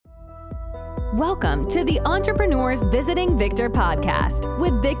Welcome to the Entrepreneurs Visiting Victor podcast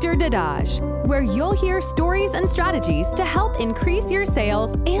with Victor Dadage, where you'll hear stories and strategies to help increase your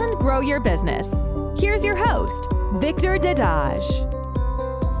sales and grow your business. Here's your host, Victor Dadage.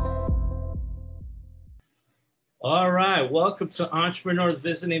 All right, welcome to Entrepreneurs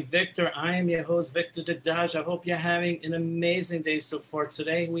Visiting Victor. I am your host, Victor Dadage. I hope you're having an amazing day so far.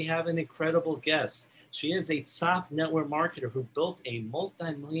 Today, we have an incredible guest. She is a top network marketer who built a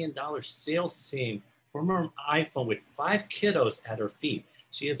multi-million-dollar sales team from her iPhone with 5 kiddos at her feet.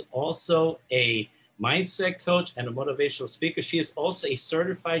 She is also a mindset coach and a motivational speaker. She is also a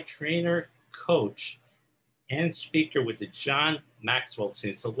certified trainer, coach, and speaker with the John Maxwell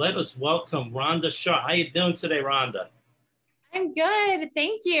team. So let us welcome Rhonda Shaw. How you doing today, Rhonda? I'm good.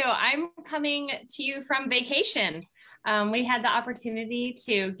 Thank you. I'm coming to you from vacation. We had the opportunity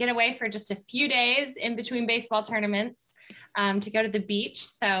to get away for just a few days in between baseball tournaments to go to the beach.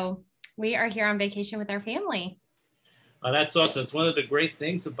 So we are here on vacation with our family. That's awesome. It's one of the great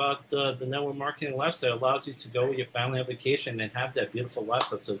things about the network marketing lifestyle. It allows you to go with your family on vacation and have that beautiful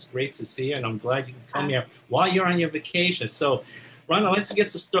lifestyle. So it's great to see you, and I'm glad you can come here while you're on your vacation. So, Ron, I'd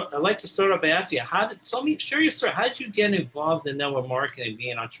like to start off by asking you, share your story. How did you get involved in network marketing,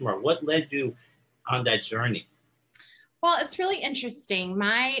 being an entrepreneur? What led you on that journey? Well, it's really interesting.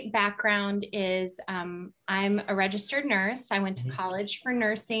 My background is I'm a registered nurse. I went to college for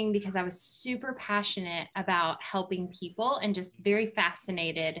nursing because I was super passionate about helping people and just very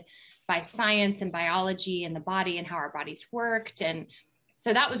fascinated by science and biology and the body and how our bodies worked. And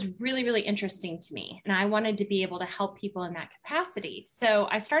so that was really, really interesting to me. And I wanted to be able to help people in that capacity. So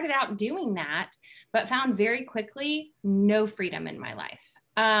I started out doing that, but found very quickly no freedom in my life.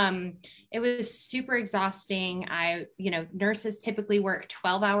 It was super exhausting. Nurses typically work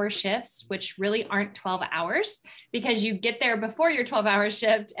 12-hour shifts, which really aren't 12 hours because you get there before your 12-hour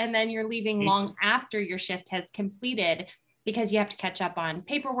shift and then you're leaving long after your shift has completed because you have to catch up on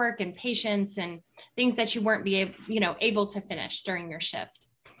paperwork and patients and things that you weren't able to finish during your shift.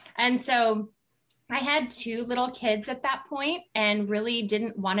 And so I had 2 little kids at that point and really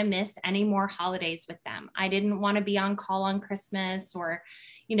didn't want to miss any more holidays with them. I didn't want to be on call on Christmas or,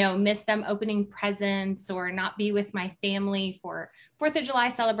 miss them opening presents or not be with my family for 4th of July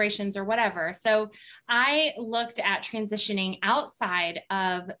celebrations or whatever. So I looked at transitioning outside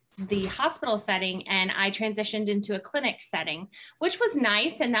of the hospital setting and I transitioned into a clinic setting, which was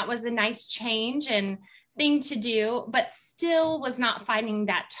nice. And that was a nice change and thing to do, but still was not finding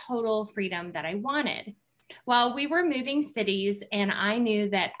that total freedom that I wanted. Well, we were moving cities and I knew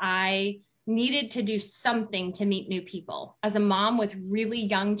that I needed to do something to meet new people. As a mom with really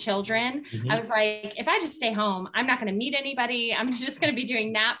young children, I was like, if I just stay home, I'm not going to meet anybody. I'm just going to be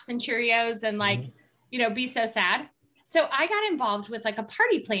doing naps and Cheerios and be so sad. So I got involved with like a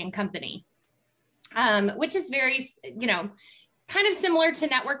party plan company, which is very, kind of similar to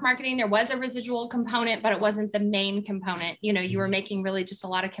network marketing. There was a residual component, but it wasn't the main component. You were making really just a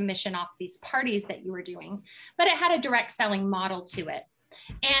lot of commission off these parties that you were doing, but it had a direct selling model to it.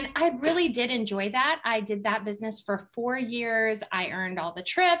 And I really did enjoy that. I did that business for 4 years. I earned all the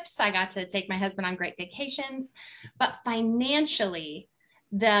trips. I got to take my husband on great vacations, but financially,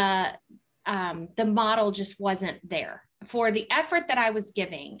 the model just wasn't there. For the effort that I was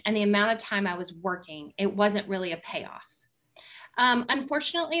giving and the amount of time I was working, it wasn't really a payoff.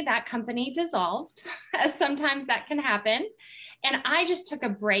 Unfortunately, that company dissolved, as sometimes that can happen. And I just took a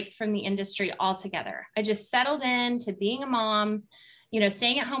break from the industry altogether. I just settled into being a mom,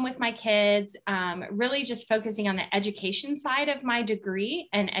 staying at home with my kids, really just focusing on the education side of my degree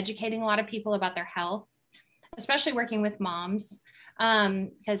and educating a lot of people about their health, especially working with moms,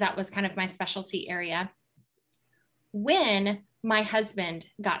 because that was kind of my specialty area. When my husband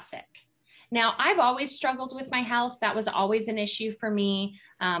got sick. Now, I've always struggled with my health. That was always an issue for me.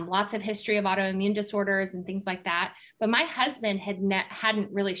 Lots of history of autoimmune disorders and things like that. But my husband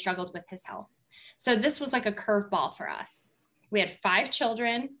hadn't really struggled with his health. So this was like a curveball for us. We had 5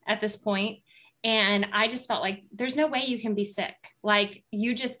 children at this point, and I just felt like there's no way you can be sick. Like,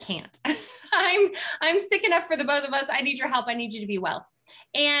 you just can't. I'm sick enough for the both of us. I need your help. I need you to be well.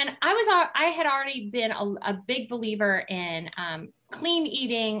 And I had already been a big believer in clean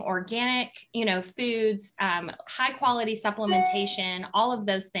eating, organic, foods, high quality supplementation, all of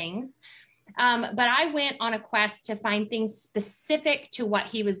those things. But I went on a quest to find things specific to what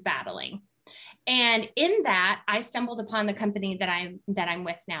he was battling. And in that, I stumbled upon the company that I'm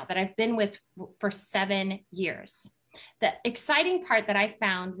with now, that I've been with for 7 years. The exciting part that I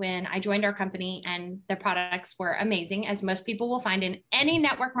found when I joined our company, and the products were amazing, as most people will find in any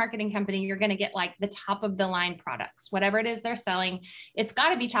network marketing company, you're going to get like the top of the line products, whatever it is they're selling. It's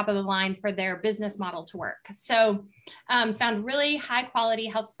got to be top of the line for their business model to work. So found really high quality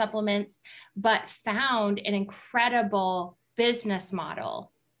health supplements, but found an incredible business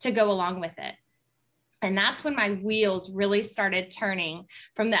model to go along with it. And that's when my wheels really started turning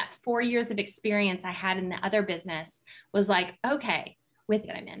from that 4 years of experience I had in the other business, was like, okay, with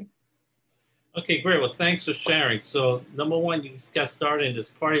it, I'm in. Okay, great. Well, thanks for sharing. So number one, you got started in this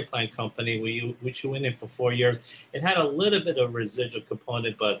party plan company which you went in for 4 years. It had a little bit of residual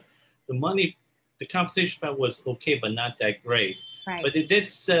component, but the compensation plan was okay, but not that great. Right. But it did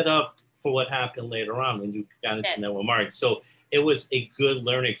set up for what happened later on when you got into network marketing. So it was a good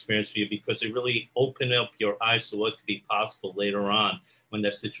learning experience for you, because it really opened up your eyes to what could be possible later on when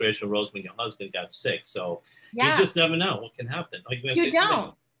that situation arose when your husband got sick. So you just never know what can happen. You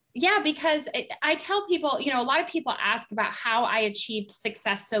don't. Yeah, because I tell people, a lot of people ask about how I achieved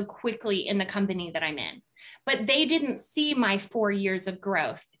success so quickly in the company that I'm in, but they didn't see my 4 years of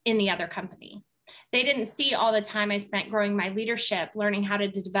growth in the other company. They didn't see all the time I spent growing my leadership, learning how to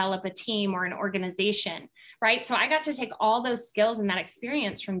develop a team or an organization, right? So I got to take all those skills and that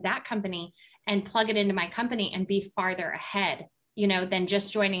experience from that company and plug it into my company and be farther ahead, than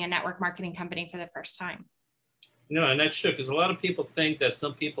just joining a network marketing company for the first time. No, and that's true, because a lot of people think that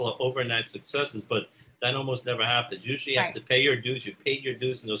some people are overnight successes, but that almost never happens. Usually you have to pay your dues. You paid your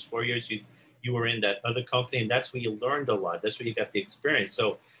dues in those 4 years you were in that other company, and that's where you learned a lot. That's where you got the experience.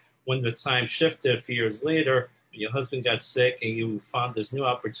 So when the time shifted a few years later, your husband got sick and you found this new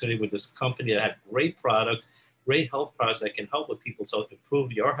opportunity with this company that had great products, great health products that can help with people, so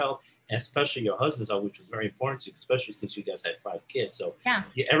improve your health, and especially your husband's health, which was very important to you, especially since you guys had 5 kids. So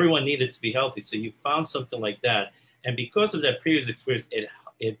everyone needed to be healthy. So you found something like that. And because of that previous experience,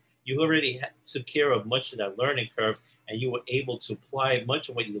 you already took care of much of that learning curve, and you were able to apply much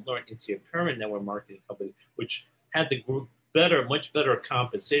of what you learned into your current network marketing company, which had the much better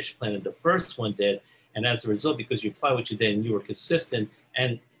compensation plan than the first one did. And as a result, because you applied what you did and you were consistent,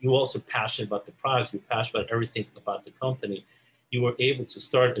 and you were also passionate about the products, you're passionate about everything about the company, you were able to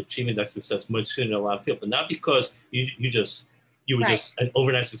start achieving that success much sooner than a lot of people. But not because you were just an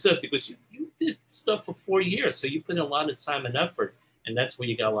overnight success, because you did stuff for 4 years. So you put in a lot of time and effort, and that's where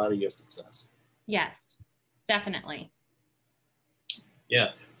you got a lot of your success. Yes, definitely.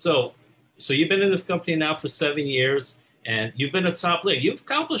 Yeah. So you've been in this company now for 7 years. And you've been a top leader. You've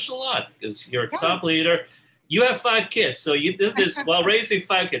accomplished a lot, because you're a top leader. You have 5 kids, so you did this while raising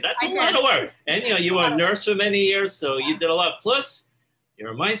 5 kids. That's a lot of work. And you were a nurse for many years, so you did a lot. Plus,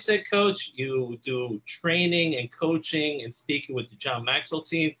 you're a mindset coach. You do training and coaching and speaking with the John Maxwell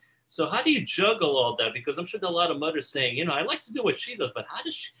team. So how do you juggle all that? Because I'm sure there are a lot of mothers saying, I like to do what she does, but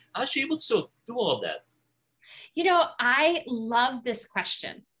how's she able to do all that? I love this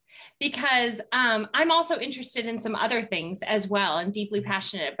question, because I'm also interested in some other things as well, and deeply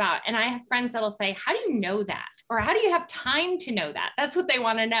passionate about. And I have friends that'll say, how do you know that? Or how do you have time to know that? That's what they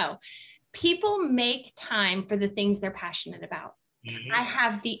want to know. People make time for the things they're passionate about. Mm-hmm. I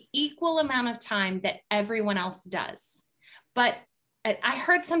have the equal amount of time that everyone else does. But I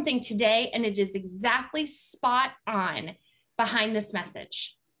heard something today, and it is exactly spot on behind this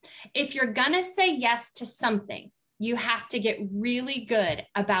message. If you're going to say yes to something, you have to get really good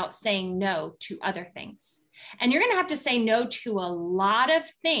about saying no to other things. And you're going to have to say no to a lot of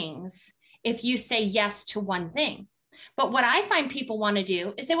things if you say yes to one thing. But what I find people want to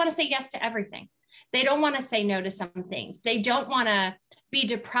do is they want to say yes to everything. They don't want to say no to some things. They don't want to be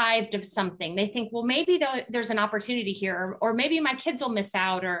deprived of something. They think, well, maybe there's an opportunity here, or maybe my kids will miss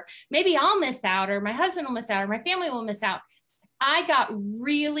out, or maybe I'll miss out, or my husband will miss out, or my family will miss out. I got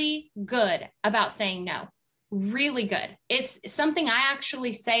really good about saying no. Really good. It's something I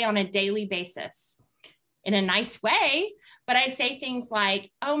actually say on a daily basis in a nice way, but I say things like,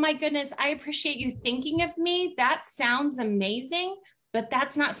 oh my goodness, I appreciate you thinking of me. That sounds amazing, but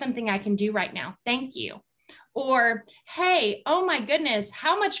that's not something I can do right now. Thank you. Or, hey, oh my goodness,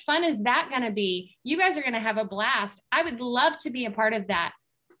 how much fun is that going to be? You guys are going to have a blast. I would love to be a part of that,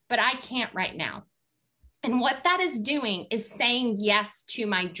 but I can't right now. And what that is doing is saying yes to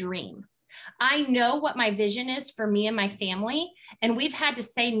my dream. I know what my vision is for me and my family, and we've had to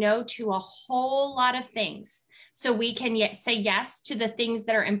say no to a whole lot of things so we can say yes to the things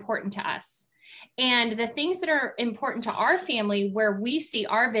that are important to us. And the things that are important to our family, where we see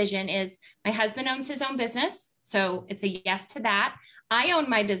our vision, is my husband owns his own business, so it's a yes to that. I own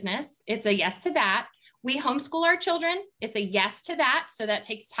my business. It's a yes to that. We homeschool our children. It's a yes to that. So that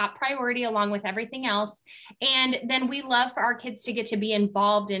takes top priority along with everything else. And then we love for our kids to get to be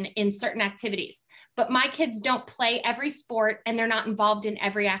involved in certain activities. But my kids don't play every sport and they're not involved in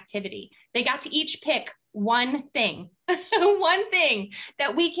every activity. They got to each pick one thing, one thing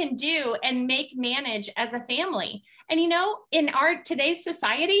that we can do and manage as a family. And, you know, in our today's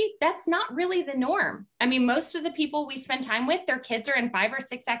society, that's not really the norm. I mean, most of the people we spend time with, their kids are in 5 or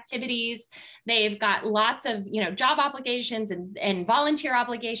 6 activities. They've got lots of, you know, job obligations and volunteer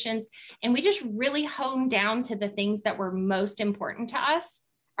obligations. And we just really hone down to the things that were most important to us.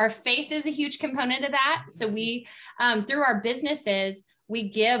 Our faith is a huge component of that. So we, through our businesses, we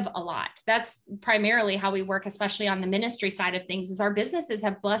give a lot. That's primarily how we work, especially on the ministry side of things, is our businesses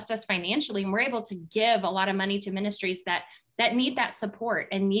have blessed us financially, and we're able to give a lot of money to ministries that need that support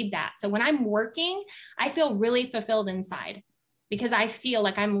and need that. So when I'm working, I feel really fulfilled inside because I feel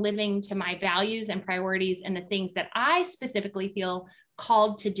like I'm living to my values and priorities and the things that I specifically feel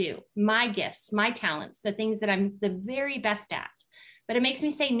called to do, my gifts, my talents, the things that I'm the very best at. But it makes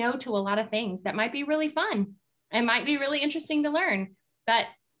me say no to a lot of things that might be really fun and might be really interesting to learn, but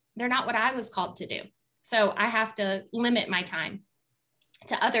they're not what I was called to do. So I have to limit my time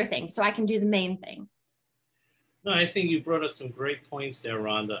to other things so I can do the main thing. No, I think you brought up some great points there,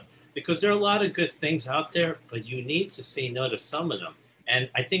 Rhonda, because there are a lot of good things out there, but you need to say no to some of them. And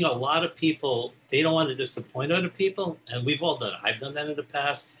I think a lot of people, they don't want to disappoint other people. And we've all done it. I've done that in the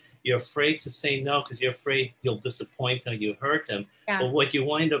past. You're afraid to say no because you're afraid you'll disappoint them, you hurt them. Yeah. But what you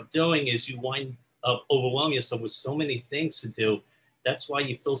wind up doing is you wind up overwhelming yourself with so many things to do. That's why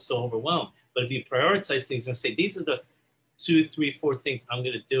you feel so overwhelmed. But if you prioritize things and say, these are the 2, 3, 4 things I'm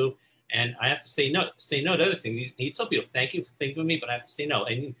going to do, and I have to say no to other things. You tell people, thank you for thinking of me, but I have to say no.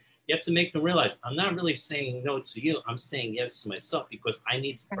 And you have to make them realize, I'm not really saying no to you. I'm saying yes to myself because I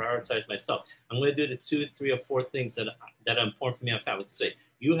need to prioritize myself. I'm going to do the 2, 3, or 4 things that are important for me and family. Say,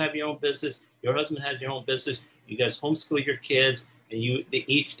 you have your own business. Your husband has your own business. You guys homeschool your kids. And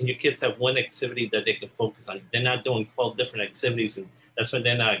your kids have one activity that they can focus on. They're not doing 12 different activities, and that's when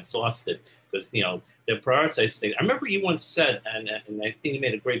they're not exhausted because, you know, they're prioritizing things. I remember you once said, and I think you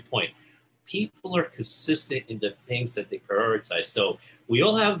made a great point, people are consistent in the things that they prioritize. So we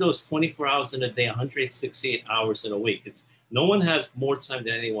all have those 24 hours in a day, 168 hours in a week. No one has more time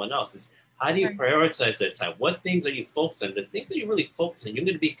than anyone else. It's how do you prioritize that time? What things are you focused on? The things that you really focus on, you're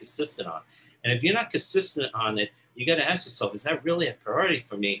going to be consistent on. And if you're not consistent on it, you got to ask yourself, is that really a priority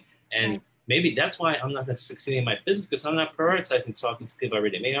for me? And maybe that's why I'm not succeeding in my business, because I'm not prioritizing talking to people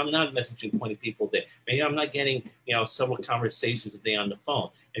every day. Maybe I'm not messaging 20 people a day. Maybe I'm not getting, several conversations a day on the phone.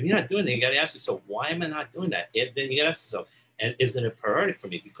 If you're not doing that, you got to ask yourself, why am I not doing that? And then you got to ask yourself, and is it a priority for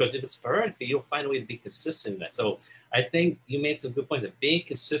me? Because if it's a priority for you, you'll find a way to be consistent in that. So I think you made some good points of being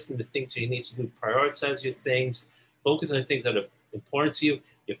consistent in the things you need to do. Prioritize your things, focus on the things that are important to you.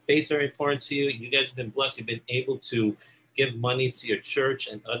 Your faiths are important to you. You guys have been blessed. You've been able to give money to your church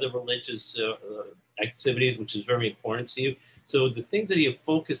and other religious activities, which is very important to you. So the things that you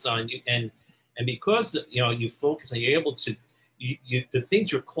focus on, and because you focus on, you're able to, the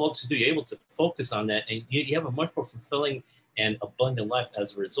things you're called to do, you're able to focus on that, and you have a much more fulfilling and abundant life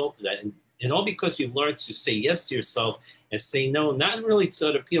as a result of that. And all because you learned to say yes to yourself and say no, not really to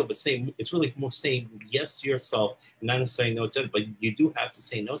other people, but it's really more saying yes to yourself and not necessarily no to others, but you do have to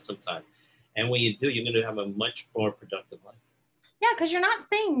say no sometimes. And when you do, you're going to have a much more productive life. Yeah, because you're not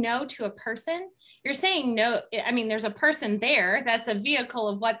saying no to a person. You're saying no. I mean, there's a person there that's a vehicle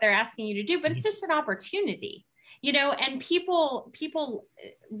of what they're asking you to do, but it's just an opportunity, and people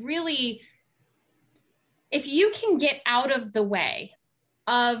really, if you can get out of the way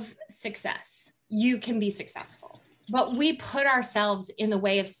of success, you can be successful. But we put ourselves in the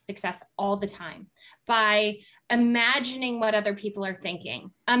way of success all the time by imagining what other people are thinking,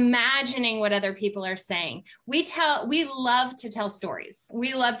 imagining what other people are saying. We love to tell stories.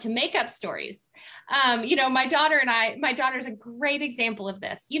 We love to make up stories. My daughter's a great example of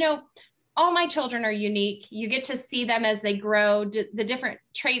this. All my children are unique. You get to see them as they grow, the different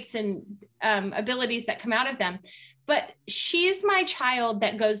traits and abilities that come out of them. But she's my child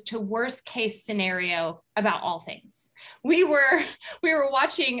that goes to worst case scenario about all things. We were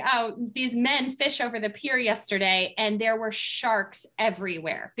watching these men fish over the pier yesterday, and there were sharks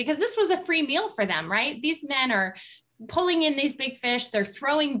everywhere because this was a free meal for them, right? These men are pulling in these big fish. They're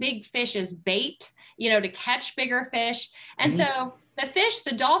throwing big fish as bait, to catch bigger fish. And so the fish,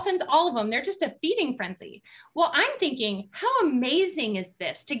 the dolphins, all of them, they're just a feeding frenzy. Well, I'm thinking, how amazing is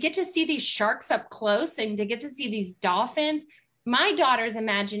this to get to see these sharks up close and to get to see these dolphins? My daughter's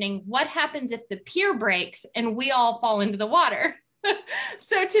imagining what happens if the pier breaks and we all fall into the water.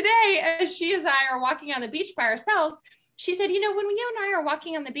 So today, as she and I are walking on the beach by ourselves, she said, when you and I are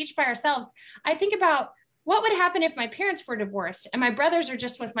walking on the beach by ourselves, I think about what would happen if my parents were divorced and my brothers are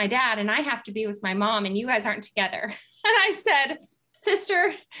just with my dad and I have to be with my mom and you guys aren't together. And I said,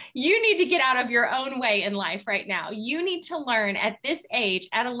 sister, you need to get out of your own way in life right now. You need to learn at this age,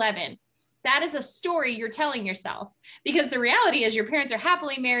 at 11, that is a story you're telling yourself, because the reality is your parents are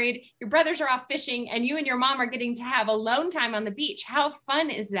happily married, your brothers are off fishing, and you and your mom are getting to have alone time on the beach. How fun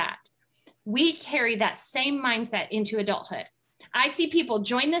is that? We carry that same mindset into adulthood. I see people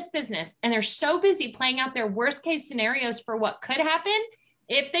join this business and they're so busy playing out their worst case scenarios for what could happen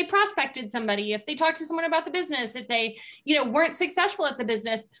if they prospected somebody, if they talked to someone about the business, if they, weren't successful at the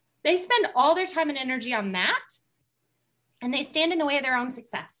business. They spend all their time and energy on that, and they stand in the way of their own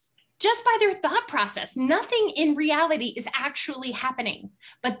success just by their thought process. Nothing in reality is actually happening,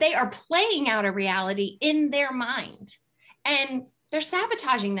 but they are playing out a reality in their mind, and they're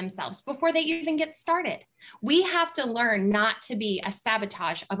sabotaging themselves before they even get started. We have to learn not to be a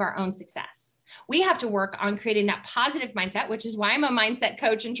sabotage of our own success. We have to work on creating that positive mindset, which is why I'm a mindset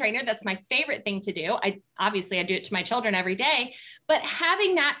coach and trainer. That's my favorite thing to do. I do it to my children every day, but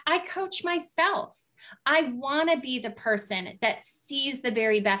having that, I coach myself. I want to be the person that sees the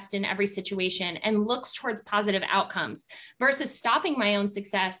very best in every situation and looks towards positive outcomes versus stopping my own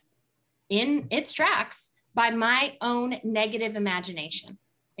success in its tracks by my own negative imagination.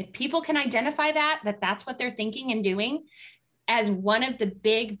 If people can identify that's what they're thinking and doing as one of the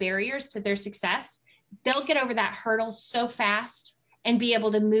big barriers to their success, they'll get over that hurdle so fast and be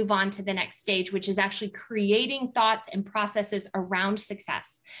able to move on to the next stage, which is actually creating thoughts and processes around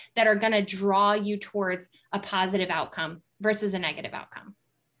success that are going to draw you towards a positive outcome versus a negative outcome.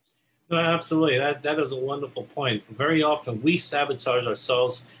 No, absolutely. That is a wonderful point. Very often we sabotage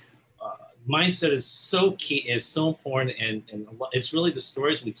ourselves. Mindset is so key, is so important, and it's really the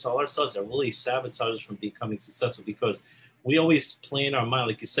stories we tell ourselves that really sabotage us from becoming successful, because we always play in our mind,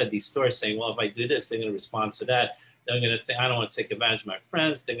 like you said, these stories saying, well, if I do this, they're going to respond to that. They're going to think, I don't want to take advantage of my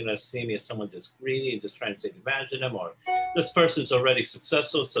friends. They're going to see me as someone just greedy and just trying to take advantage of them. Or this person's already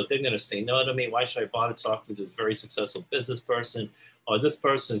successful, so they're going to say no to me. Why should I bother talking to this very successful business person? Or this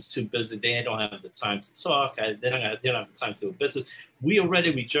person's too busy. They don't have the time to talk. They don't have the time to do a business. We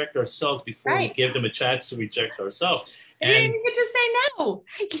already reject ourselves before we give them a chance to reject ourselves. You didn't even get to say no.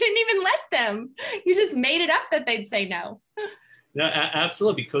 You didn't even let them. You just made it up that they'd say no. No,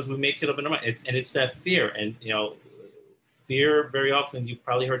 absolutely, because we make it up in our mind. It's that fear. And, fear, very often, you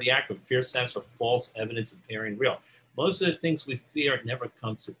probably heard the acronym, fear stands for false evidence appearing real. Most of the things we fear never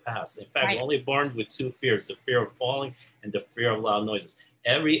come to pass. In fact, we're only born with two fears, the fear of falling and the fear of loud noises.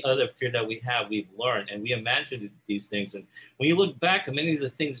 Every other fear that we have, we've learned, and we imagine these things. And when you look back at many of the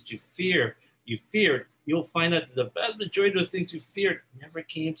things that you feared, you'll find out that the vast majority of the things you feared never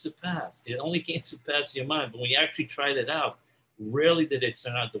came to pass. It only came to pass in your mind. But when you actually tried it out, rarely did it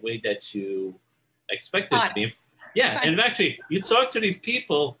turn out the way that you expected it to be. Yeah, and actually, you talk to these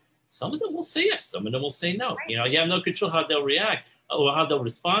people, some of them will say yes, some of them will say no. You have no control how they'll react or how they'll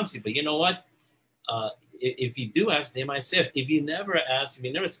respond to you. But you know what? If you do ask, they might say yes. If you never ask, if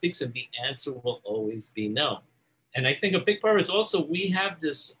you never speak to them, the answer will always be no. And I think a big part is also we have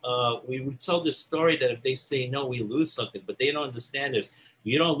this, we would tell this story that if they say no, we lose something. But they don't understand this.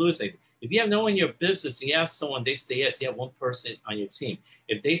 You don't lose anything. If you have no one in your business, you ask someone, they say yes, you have one person on your team.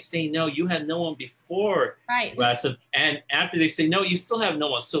 If they say no, you had no one before. Right. And after they say no, you still have no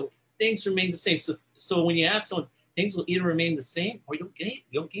one. So things remain the same. So when you ask someone, things will either remain the same or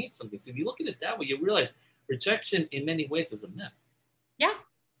you'll gain something. So if you look at it that way, you realize rejection in many ways is a myth. Yeah,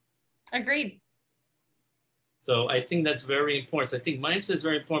 agreed. So I think that's very important. So I think mindset is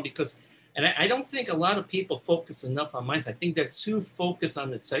very important because, and I don't think a lot of people focus enough on mindset. I think they're too focused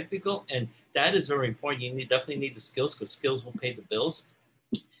on the technical, and that is very important. You definitely need the skills because skills will pay the bills.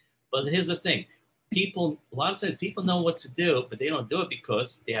 But here's the thing. A lot of times people know what to do, but they don't do it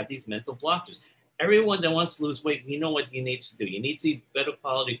because they have these mental blockages. Everyone that wants to lose weight, you know what you need to do. You need to eat better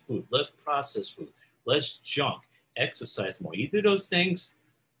quality food, less processed food, less junk, exercise more. You do those things,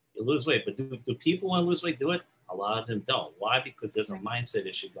 you lose weight. But do people want to lose weight? Do it? A lot of them don't. Why? Because there's a mindset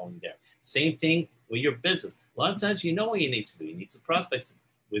issue going there. Same thing with your business. A lot of times you know what you need to do. You need to prospect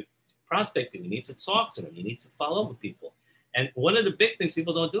with prospecting. You need to talk to them. You need to follow up with people. And one of the big things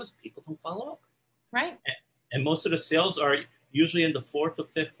people don't do is people don't follow up. Right. And most of the sales are usually in the fourth or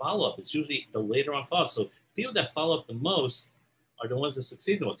fifth follow-up. It's usually the later on follow-up. So people that follow up the most are the ones that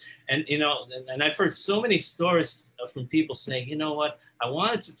succeed the most. And, and I've heard so many stories from people saying, you know what, I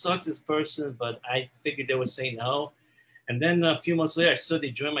wanted to talk to this person, but I figured they would say no. And then a few months later, I saw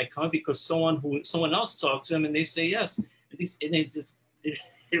they joined my company because someone else talked to them and they say yes. It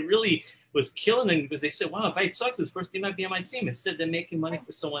really was killing them because they said, wow, if I talk to this person, they might be on my team. Instead, they're making money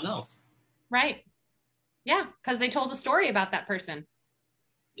for someone else. Right. Yeah. Because they told a story about that person.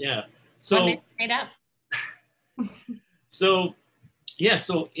 Yeah. So made up. So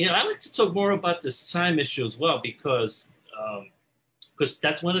I like to talk more about this time issue as well, because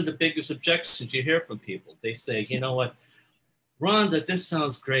that's one of the biggest objections you hear from people. They say, you know what, Rhonda, this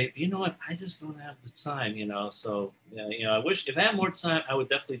sounds great, but you know what, I just don't have the time, so I wish if I had more time, I would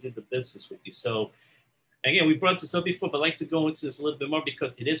definitely do the business with you. So again, we brought this up before, but I'd like to go into this a little bit more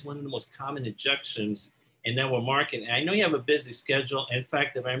because it is one of the most common objections in network marketing. And I know you have a busy schedule. In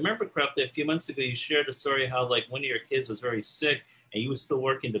fact, if I remember correctly, a few months ago, you shared a story how like one of your kids was very sick and you were still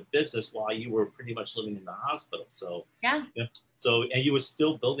working the business while you were pretty much living in the hospital. So yeah. And you were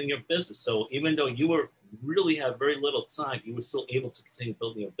still building your business. So even though you were really have very little time, you were still able to continue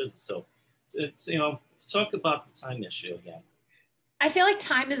building your business. So it's, let's talk about the time issue again. I feel like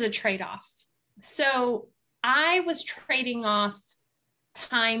time is a trade-off. So I was trading off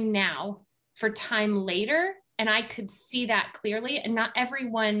time now for time later, and I could see that clearly, and not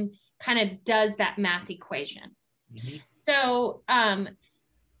everyone kind of does that math equation. Mm-hmm. So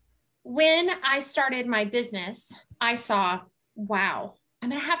when I started my business, I saw, wow, I'm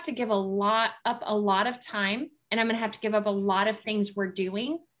going to have to give up a lot of time, and I'm going to have to give up a lot of things we're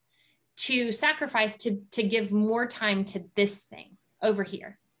doing to sacrifice to give more time to this thing over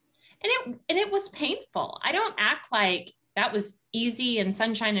here. And it was painful. I don't act like that was easy and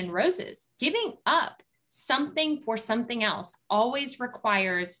sunshine and roses. Giving up something for something else always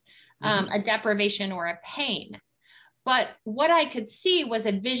requires a deprivation or a pain. But what I could see was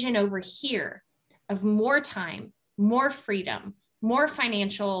a vision over here of more time, more freedom, more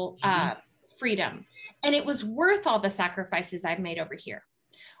financial freedom. And it was worth all the sacrifices I've made over here.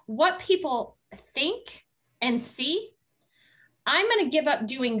 What people think and see, I'm going to give up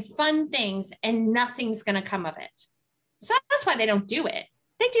doing fun things and nothing's going to come of it. So that's why they don't do it.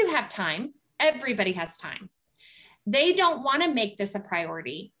 They do have time. Everybody has time. They don't want to make this a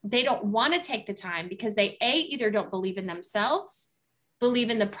priority. They don't want to take the time because they either don't believe in themselves,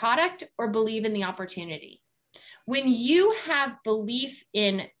 believe in the product, or believe in the opportunity. When you have belief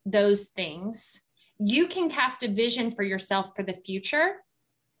in those things, you can cast a vision for yourself for the future.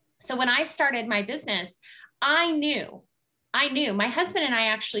 So when I started my business, I knew my husband and I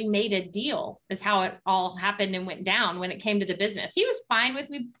actually made a deal, is how it all happened and went down when it came to the business. He was fine with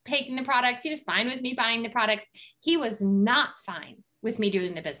me taking the products. He was fine with me buying the products. He was not fine with me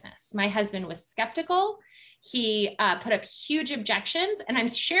doing the business. My husband was skeptical. He put up huge objections. And I'm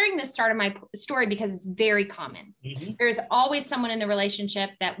sharing this start of my story because it's very common. Mm-hmm. There's always someone in the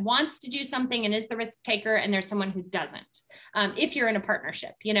relationship that wants to do something and is the risk taker, and there's someone who doesn't, if you're in a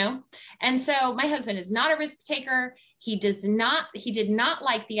partnership, And so my husband is not a risk taker. He did not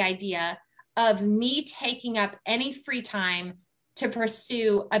like the idea of me taking up any free time to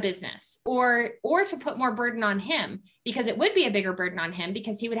pursue a business or to put more burden on him, because it would be a bigger burden on him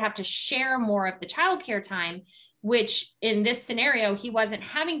because he would have to share more of the childcare time, which in this scenario, he wasn't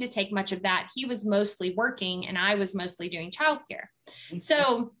having to take much of that. He was mostly working and I was mostly doing childcare.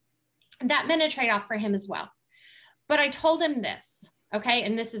 So that meant a trade-off for him as well. But I told him this, okay?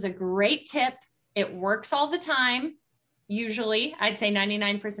 And this is a great tip. It works all the time. Usually, I'd say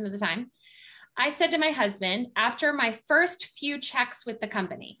 99% of the time. I said to my husband after my first few checks with the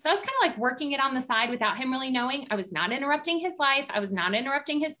company, so I was kind of like working it on the side without him really knowing. I was not interrupting his life. I was not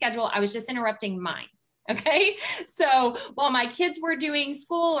interrupting his schedule. I was just interrupting mine. Okay. So while my kids were doing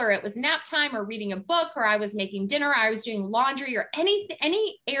school, or it was nap time, or reading a book, or I was making dinner, I was doing laundry, or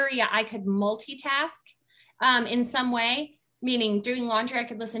any area I could multitask in some way. Meaning doing laundry, I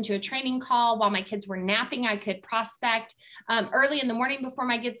could listen to a training call. While my kids were napping, I could prospect. Early in the morning before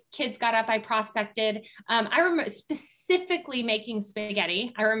my kids got up, I prospected. I remember specifically making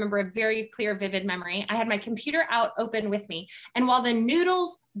spaghetti. I remember a very clear, vivid memory. I had my computer out open with me. And while the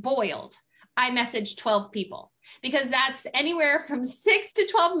noodles boiled, I messaged 12 people, because that's anywhere from 6 to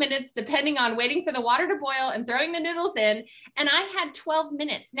 12 minutes, depending on waiting for the water to boil and throwing the noodles in. And I had 12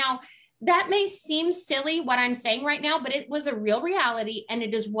 minutes. Now, that may seem silly what I'm saying right now, but it was a real reality. And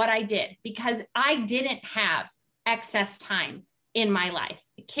it is what I did because I didn't have excess time in my life.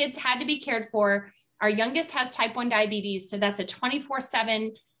 The kids had to be cared for. Our youngest has type 1 diabetes. So that's a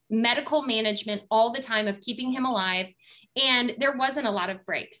 24/7 medical management all the time of keeping him alive. And there wasn't a lot of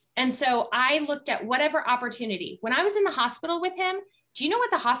breaks. And so I looked at whatever opportunity. When I was in the hospital with him, do you know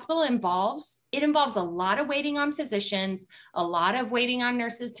what the hospital involves? It involves a lot of waiting on physicians, a lot of waiting on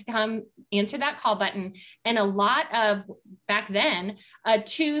nurses to come answer that call button, and a lot of back then, a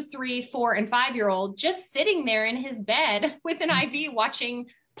 2, 3, 4, and 5-year-old just sitting there in his bed with an IV watching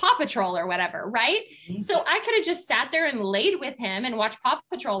Paw Patrol or whatever, right? So I could have just sat there and laid with him and watched Paw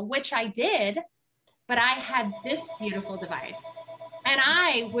Patrol, which I did, but I had this beautiful device. And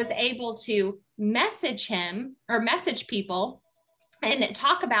I was able to message him or message people and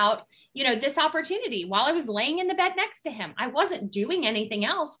talk about, you know, this opportunity while I was laying in the bed next to him. I wasn't doing anything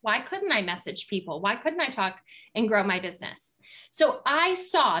else. Why couldn't I message people? Why couldn't I talk and grow my business? So I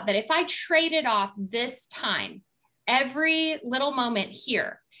saw that if I traded off this time, every little moment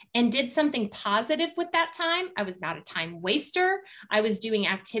here, and did something positive with that time, I was not a time waster. I was doing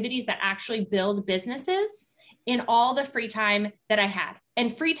activities that actually build businesses in all the free time that I had.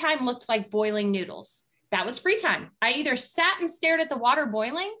 And free time looked like boiling noodles. That was free time. I either sat and stared at the water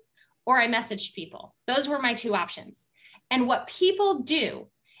boiling or I messaged people. Those were my two options. And what people do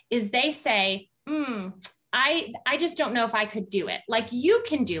is they say, I just don't know if I could do it. Like, you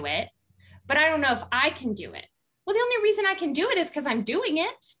can do it, but I don't know if I can do it. Well, the only reason I can do it is because I'm doing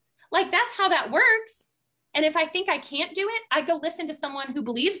it. Like, that's how that works. And if I think I can't do it, I go listen to someone who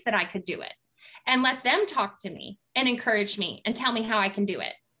believes that I could do it and let them talk to me and encourage me and tell me how I can do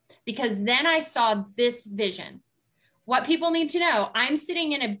it. Because then I saw this vision. What people need to know, I'm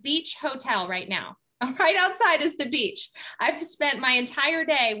sitting in a beach hotel right now. Right outside is the beach. I've spent my entire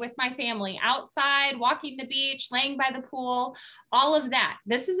day with my family outside, walking the beach, laying by the pool, all of that.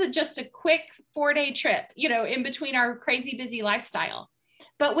 This is just a quick 4-day trip, you know, in between our crazy busy lifestyle.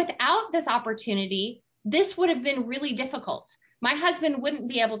 But without this opportunity, this would have been really difficult. My husband wouldn't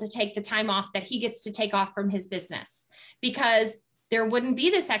be able to take the time off that he gets to take off from his business because there wouldn't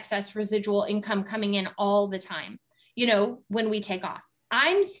be this excess residual income coming in all the time, you know, when we take off.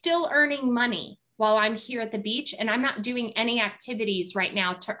 I'm still earning money while I'm here at the beach, and I'm not doing any activities right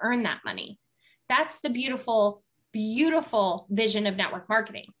now to earn that money. That's the beautiful, beautiful vision of network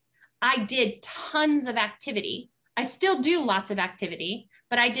marketing. I did tons of activity. I still do lots of activity,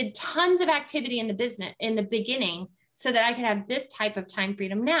 but I did tons of activity in the business in the beginning so that I could have this type of time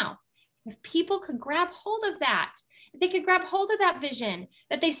freedom now. If people could grab hold of that, if they could grab hold of that vision,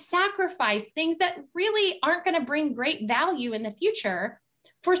 that they sacrifice things that really aren't going to bring great value in the future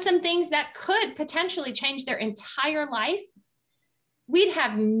for some things that could potentially change their entire life, we'd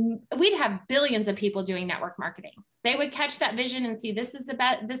have billions of people doing network marketing. They would catch that vision and see, this is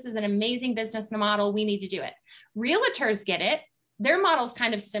an amazing business model. We need to do it. Realtors get it. Their model's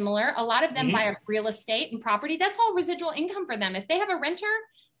kind of similar. A lot of them buy up real estate and property. That's all residual income for them. If they have a renter,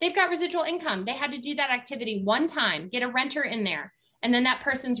 they've got residual income. They had to do that activity one time, get a renter in there, and then that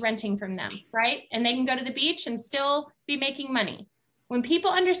person's renting from them, right? And they can go to the beach and still be making money. When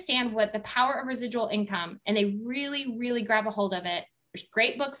people understand what the power of residual income and they really, really grab a hold of it, there's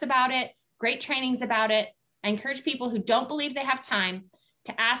great books about it, great trainings about it. I encourage people who don't believe they have time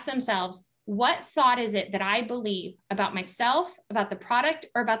to ask themselves, what thought is it that I believe about myself, about the product,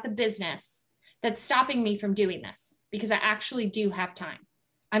 or about the business that's stopping me from doing this? Because I actually do have time.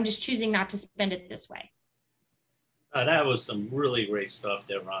 I'm just choosing not to spend it this way. That was some really great stuff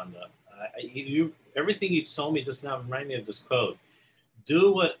there, Rhonda. Everything you told me just now reminded me of this quote.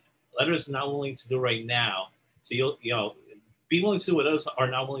 Do what others are not willing to do right now. So you'll be willing to do what others are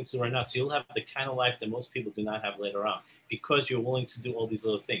not willing to do right now. So you'll have the kind of life that most people do not have later on because you're willing to do all these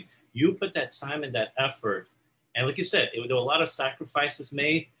other things. You put that time and that effort. And like you said, there were a lot of sacrifices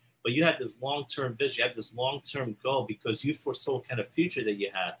made, but you had this long-term vision. You had this long-term goal because you foresaw what kind of future that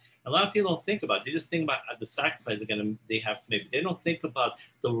you had. A lot of people don't think about it. They just think about the sacrifice they have to make. But they don't think about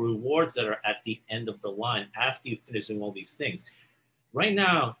the rewards that are at the end of the line after you finish doing all these things. Right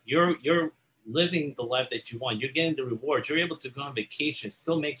now, you're living the life that you want. You're getting the rewards. You're able to go on vacation,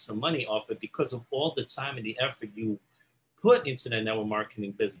 still make some money off it because of all the time and the effort you put into that network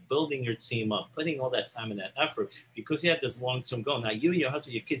marketing business, building your team up, putting all that time and that effort because you have this long-term goal. Now, you, your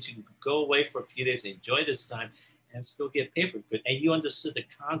husband, your kids, you can go away for a few days, enjoy this time, and still get paid for it. And you understood the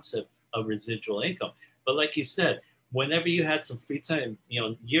concept of residual income. But like you said, whenever you had some free time,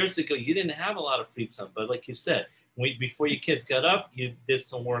 years ago, you didn't have a lot of free time. But like you said, before your kids got up, you did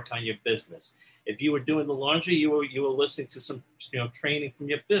some work on your business. If you were doing the laundry, you were listening to some training from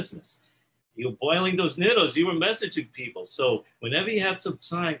your business. You were boiling those noodles, you were messaging people. So whenever you have some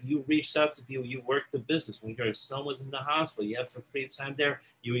time, you reached out to people, you worked the business. When your son was in the hospital, you had some free time there,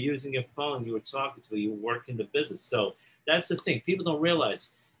 you were using your phone, you were talking to people, you were working the business. So that's the thing. People don't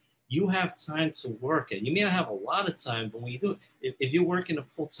realize you have time to work. And you may not have a lot of time, but when you do, if you're working a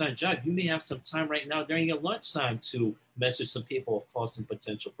full-time job, you may have some time right now during your lunchtime to message some people or call some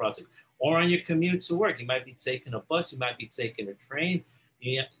potential prospects. Or on your commute to work, you might be taking a bus, you might be taking a train.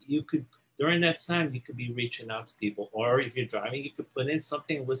 You could. During that time, you could be reaching out to people, or if you're driving, you could put in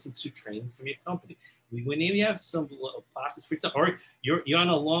something and listen to training from your company. When you have some pockets for time, or you're on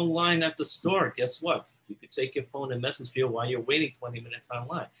a long line at the store, guess what? You could take your phone and message people while you're waiting 20 minutes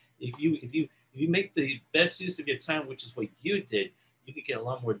online. If you make the best use of your time, which is what you did, you can get a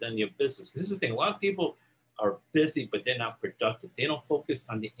lot more done in your business. This is the thing. A lot of people are busy, but they're not productive. They don't focus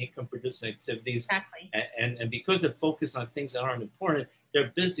on the income producing activities. Exactly. And because they focus on things that aren't important,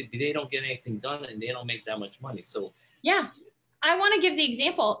 they're busy, but they don't get anything done and they don't make that much money. So yeah, I want to give the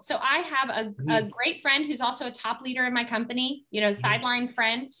example. So I have a great friend who's also a top leader in my company, sideline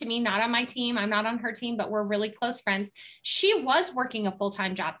friend to me, not on my team. I'm not on her team, but we're really close friends. She was working a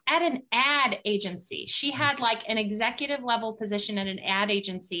full-time job at an ad agency. She had like an executive level position at an ad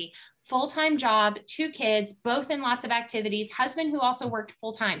agency, full-time job, 2 kids, both in lots of activities, husband who also worked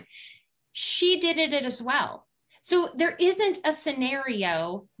full-time. She did it as well. So there isn't a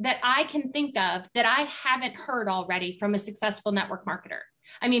scenario that I can think of that I haven't heard already from a successful network marketer.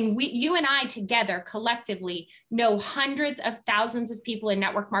 I mean, you and I together collectively know hundreds of thousands of people in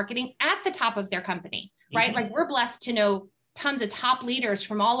network marketing at the top of their company, right? Mm-hmm. Like we're blessed to know tons of top leaders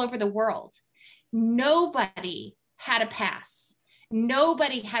from all over the world. Nobody had a pass.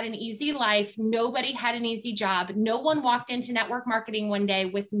 Nobody had an easy life. Nobody had an easy job. No one walked into network marketing one day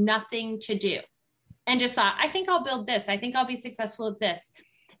with nothing to do and just thought, I think I'll build this. I think I'll be successful at this.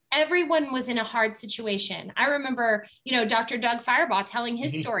 Everyone was in a hard situation. I remember, Dr. Doug Firebaugh telling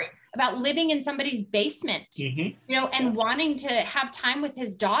his story about living in somebody's basement, and wanting to have time with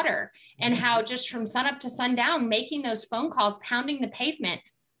his daughter, and how just from sunup to sundown, making those phone calls, pounding the pavement.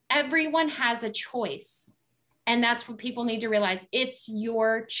 Everyone has a choice. And that's what people need to realize. It's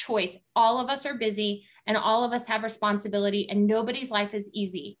your choice. All of us are busy and all of us have responsibility, and nobody's life is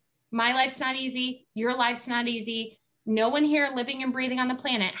easy. My life's not easy. Your life's not easy. No one here living and breathing on the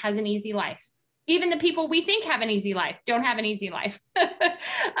planet has an easy life. Even the people we think have an easy life don't have an easy life.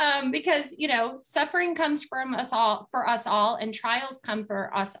 Because, suffering comes from us all, for us all, and trials come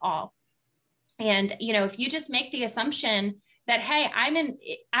for us all. And, if you just make the assumption that, hey, I'm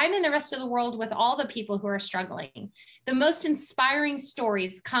in the rest of the world with all the people who are struggling, the most inspiring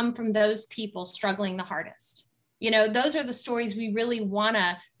stories come from those people struggling the hardest. Those are the stories we really want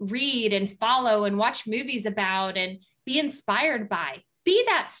to read and follow and watch movies about and be inspired by. Be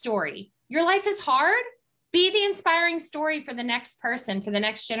that story. Your life is hard. Be the inspiring story for the next person, for the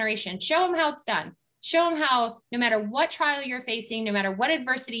next generation. Show them how it's done. Show them how, no matter what trial you're facing, no matter what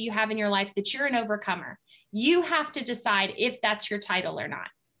adversity you have in your life, that you're an overcomer. You have to decide if that's your title or not.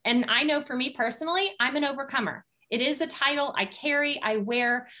 And I know for me personally, I'm an overcomer. It is a title I carry, I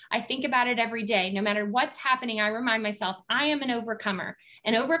wear, I think about it every day. No matter what's happening, I remind myself, I am an overcomer.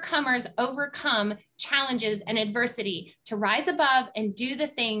 And overcomers overcome challenges and adversity to rise above and do the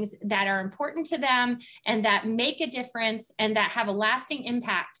things that are important to them and that make a difference and that have a lasting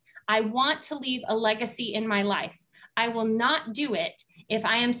impact. I want to leave a legacy in my life. I will not do it if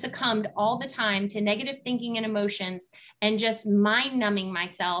I am succumbed all the time to negative thinking and emotions and just mind numbing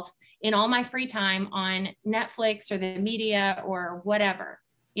myself in all my free time on Netflix or the media or whatever.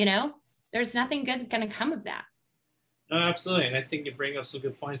 There's nothing good going to come of that. No, absolutely. And I think you bring up some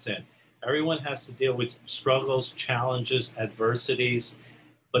good points in. Everyone has to deal with struggles, challenges, adversities,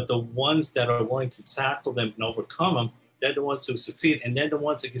 but the ones that are willing to tackle them and overcome them, they're the ones who succeed. And they're the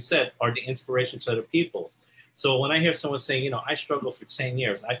ones, like you said, are the inspiration to other people. So when I hear someone saying, I struggled for 10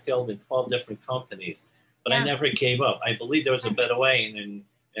 years, I failed in 12 different companies, but I never gave up. I believe there was a better way.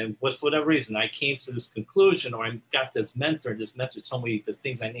 And for whatever reason, I came to this conclusion, or I got this mentor told me the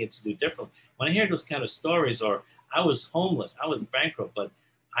things I needed to do differently. When I hear those kind of stories, or I was homeless, I was bankrupt, but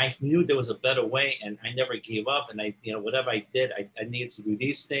I knew there was a better way and I never gave up. And whatever I did, I needed to do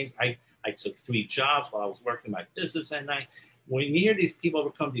these things. I took 3 jobs while I was working my business at night. When you hear these people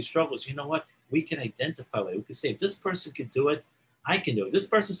overcome these struggles, you know what? We can identify it. We can say, if this person could do it, I can do it. This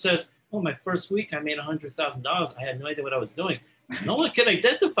person says, oh, my first week I made $100,000. I had no idea what I was doing. No one can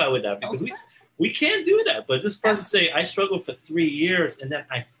identify with that because we can't do that. But this person say, I struggled for 3 years, and then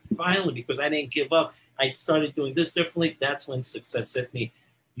I finally, because I didn't give up, I started doing this differently. That's when success hit me.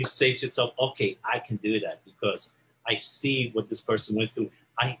 You say to yourself, okay, I can do that because I see what this person went through.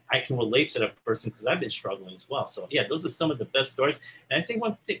 I can relate to that person because I've been struggling as well. So yeah, those are some of the best stories. And I think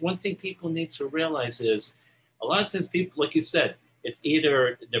one thing people need to realize is a lot of times people, like you said, it's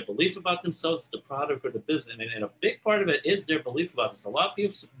either their belief about themselves, the product, or the business. And a big part of it is their belief about themselves. A lot of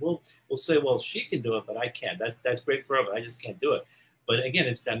people will say, well, she can do it, but I can't. That's great for her, but I just can't do it. But again,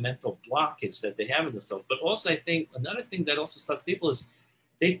 it's that mental blockage that they have in themselves. But also, I think another thing that also stops people is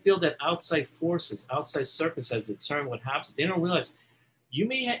they feel that outside forces, outside circumstances determine what happens. They don't realize you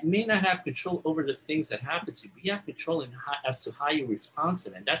may not have control over the things that happen to you, but you have control as to how you respond to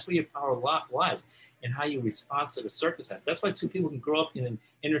them. And that's where your power lies, and how you respond to the circumstance. That's why two people can grow up in an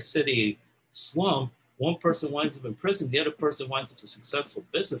inner city slum. One person winds up in prison, the other person winds up a successful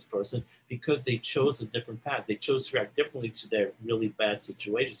business person, because they chose a different path. They chose to react differently to their really bad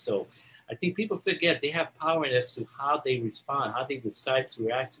situation. So I think people forget they have power as to how they respond, how they decide to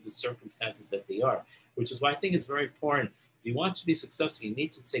react to the circumstances that they are, which is why I think it's very important. If you want to be successful, you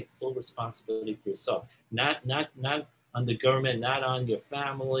need to take full responsibility for yourself, not on the government, not on your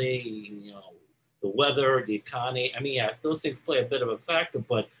family, you know, the weather, the economy. I mean, yeah, those things play a bit of a factor,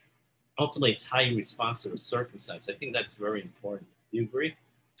 but ultimately it's how you respond to the circumstance. I think that's very important. Do you agree?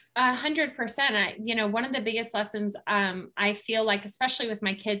 100%. You know, one of the biggest lessons I feel like, especially with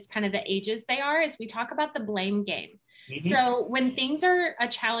my kids, kind of the ages they are, is we talk about the blame game. Mm-hmm. So when things are a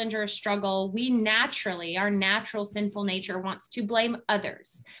challenge or a struggle, we naturally, our natural sinful nature wants to blame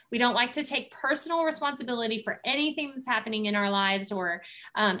others. We don't like to take personal responsibility for anything that's happening in our lives, or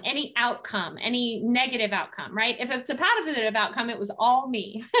any outcome, any negative outcome, right? If it's a positive outcome, it was all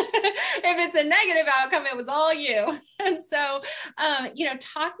me. If it's a negative outcome, it was all you. And so, you know,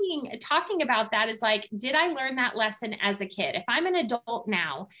 talking about that is like, did I learn that lesson as a kid? If I'm an adult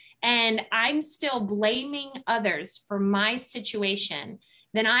now and I'm still blaming others for my situation,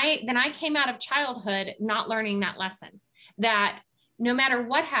 then I came out of childhood not learning that lesson, that no matter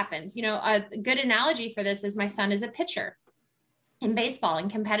what happens, you know, a good analogy for this is my son is a pitcher in baseball, in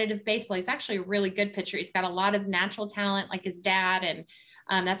competitive baseball. He's actually a really good pitcher. He's got a lot of natural talent like his dad. And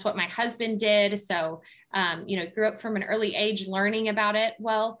that's what my husband did. So, you know, grew up from an early age learning about it.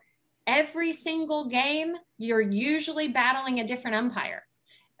 Well, every single game, you're usually battling a different umpire.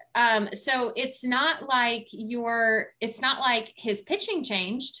 So it's not like his pitching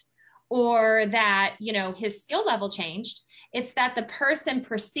changed, or that, you know, his skill level changed. It's that the person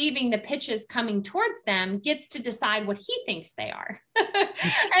perceiving the pitches coming towards them gets to decide what he thinks they are.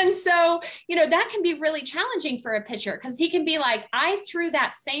 And so, you know, that can be really challenging for a pitcher, because he can be like, I threw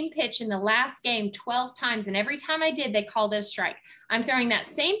that same pitch in the last game 12 times. And every time I did, they called it a strike. I'm throwing that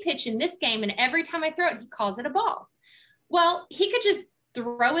same pitch in this game, and every time I throw it, he calls it a ball. Well, he could just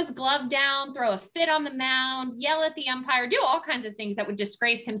throw his glove down, throw a fit on the mound, yell at the umpire, do all kinds of things that would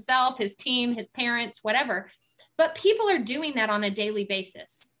disgrace himself, his team, his parents, whatever. But people are doing that on a daily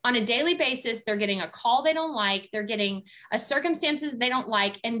basis. On a daily basis, they're getting a call they don't like, they're getting a circumstances they don't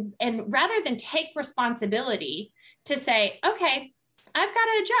like. And rather than take responsibility to say, okay, I've got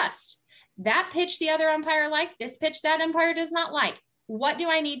to adjust. That pitch the other umpire liked, this pitch that umpire does not like. What do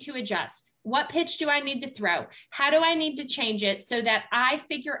I need to adjust? What pitch do I need to throw? How do I need to change it so that I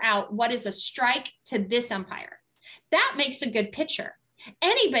figure out what is a strike to this umpire? That makes a good pitcher.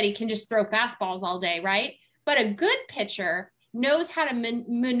 Anybody can just throw fastballs all day, right? But a good pitcher knows how to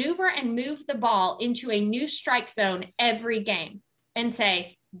maneuver and move the ball into a new strike zone every game and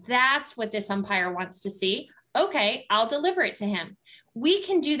say, that's what this umpire wants to see. Okay, I'll deliver it to him. We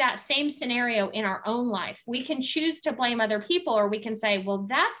can do that same scenario in our own life. We can choose to blame other people, or we can say, well,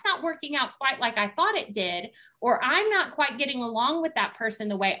 that's not working out quite like I thought it did, or I'm not quite getting along with that person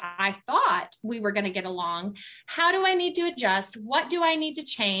the way I thought we were going to get along. How do I need to adjust? What do I need to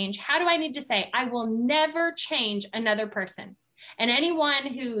change? How do I need to say, I will never change another person? And anyone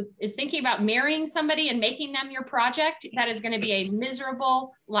who is thinking about marrying somebody and making them your project, that is going to be a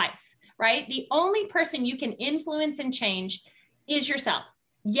miserable life. Right? The only person you can influence and change is yourself.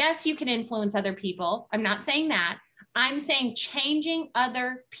 Yes, you can influence other people. I'm not saying that. I'm saying changing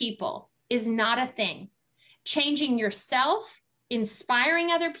other people is not a thing. Changing yourself, inspiring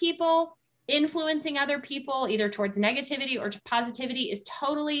other people, influencing other people, either towards negativity or to positivity, is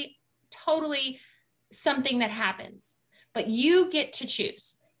totally something that happens. But you get to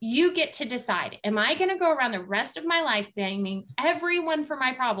choose. You get to decide, am I going to go around the rest of my life blaming everyone for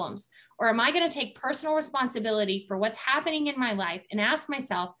my problems? Or am I going to take personal responsibility for what's happening in my life and ask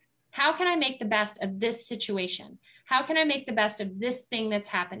myself, how can I make the best of this situation? How can I make the best of this thing that's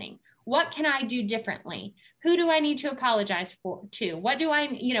happening? What can I do differently? Who do I need to apologize to? What do I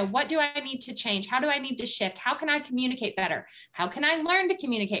need to change? How do I need to shift? How can I communicate better? How can I learn to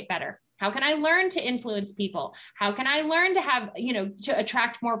communicate better? How can I learn to influence people? How can I learn to have, to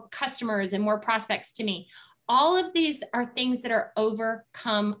attract more customers and more prospects to me? All of these are things that are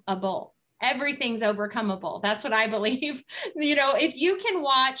overcomeable. Everything's overcomeable. That's what I believe. If you can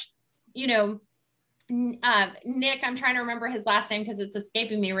watch, Nick, I'm trying to remember his last name because it's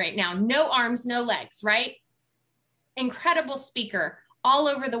escaping me right now. No arms, no legs, right? Incredible speaker all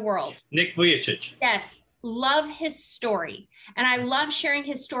over the world. Nick Vujicic. Yes. love his story. And I love sharing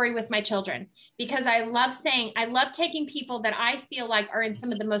his story with my children because I love taking people that I feel like are in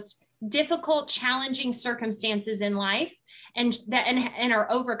some of the most difficult, challenging circumstances in life and are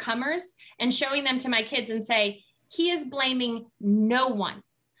overcomers, and showing them to my kids and say, he is blaming no one.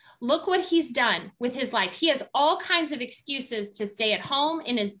 Look what he's done with his life. He has all kinds of excuses to stay at home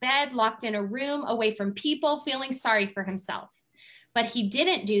in his bed, locked in a room, away from people, feeling sorry for himself. But he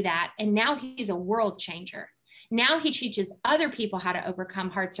didn't do that. And now he's a world changer. Now he teaches other people how to overcome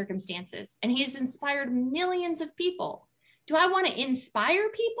hard circumstances. And he's inspired millions of people. Do I want to inspire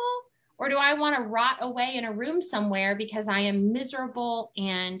people, or do I want to rot away in a room somewhere because I am miserable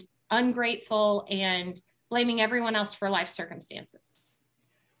and ungrateful and blaming everyone else for life circumstances?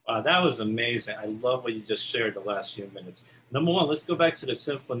 Wow, that was amazing. I love what you just shared the last few minutes. Number one, let's go back to the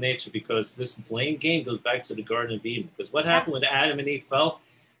sinful nature, because this blame game goes back to the Garden of Eden. Because what happened when Adam and Eve fell?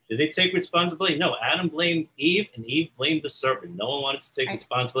 Did they take responsibility? No, Adam blamed Eve and Eve blamed the serpent. No one wanted to take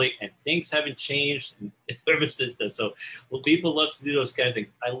responsibility, and things haven't changed ever since then. So, well, people love to do those kind of things.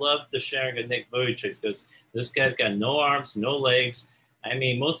 I love the sharing of Nick Vujicic, because this guy's got no arms, no legs. I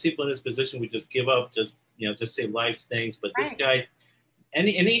mean, most people in this position would just give up, just say life stinks. But this guy, and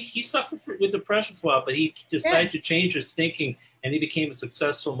he suffered with depression for a while, but he decided to change his thinking, and he became a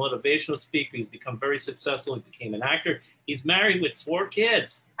successful motivational speaker. He's become very successful. He became an actor. He's married with 4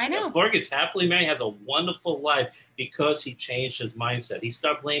 kids. I know. 4 kids, happily married, has a wonderful life because he changed his mindset. He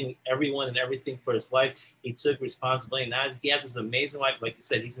stopped blaming everyone and everything for his life. He took responsibility. Now he has this amazing life. Like you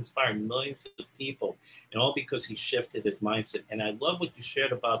said, he's inspired millions of people, and all because he shifted his mindset. And I love what you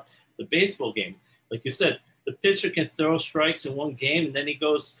shared about the baseball game. Like you said, the pitcher can throw strikes in one game, and then he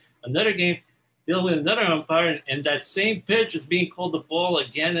goes another game dealing with another umpire, and that same pitch is being called the ball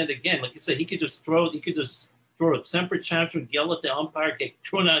again and again. Like you said, he could just throw a temper tantrum, yell at the umpire, get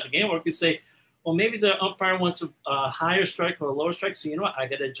thrown out of the game, or he could say, well, maybe the umpire wants a higher strike or a lower strike, so you know what, I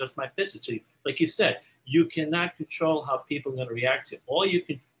got to adjust my pitch. So, like you said, you cannot control how people are going to react to it. All you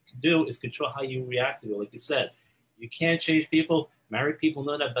can do is control how you react to it. Like you said, you can't change people. Married people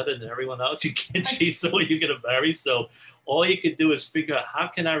know that better than everyone else. You can't change someone you're going to marry. So all you can do is figure out, how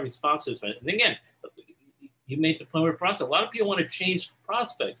can I respond to this? And again, you made the point with process. A lot of people want to change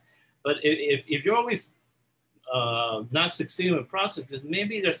prospects. But if you're always not succeeding with prospects,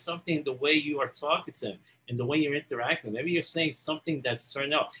 maybe there's something in the way you are talking to them, in the way you're interacting. Maybe you're saying something that's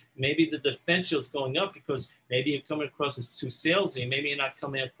turned out. Maybe the defense is going up because maybe you're coming across as too salesy. Maybe you're not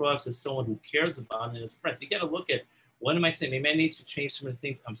coming across as someone who cares about it as friends. You got to look at, what am I saying? Maybe I need to change some of the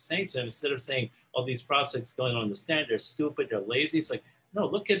things I'm saying to them, instead of saying, oh, these prospects don't understand, they're stupid, they're lazy. It's like, no,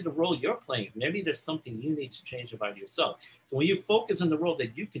 look at the role you're playing. Maybe there's something you need to change about yourself. So when you focus on the role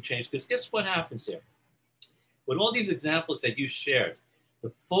that you can change, because guess what happens here? With all these examples that you shared,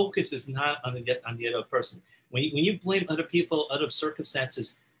 the focus is not on the other person. When you blame other people, other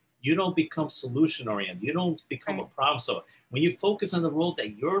circumstances, you don't become solution-oriented. You don't become a problem solver. When you focus on the role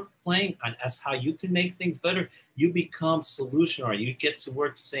that you're playing and as how you can make things better, you become solution-oriented. You get to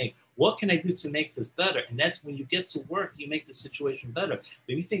work saying, what can I do to make this better? And that's when you get to work, you make the situation better. But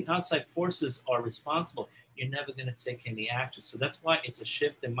if you think outside forces are responsible, you're never going to take any action. So that's why it's a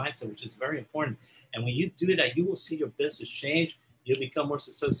shift in mindset, which is very important. And when you do that, you will see your business change. You'll become more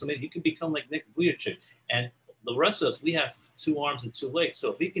successful. You can become like Nick Vujicic. And the rest of us, we have 2 arms and 2 legs.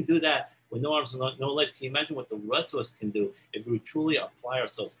 So if we can do that with no arms and no legs, can you imagine what the rest of us can do if we truly apply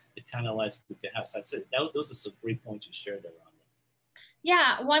ourselves, the kind of lives we can have? So I said, those are some great points you shared around that.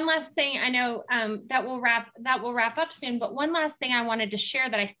 Yeah, one last thing. I know that will wrap up soon, but one last thing I wanted to share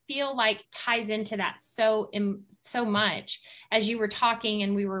that I feel like ties into that so much as you were talking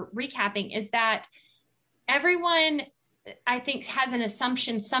and we were recapping, is that everyone, I think, has an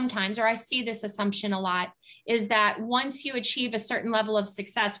assumption sometimes, or I see this assumption a lot, is that once you achieve a certain level of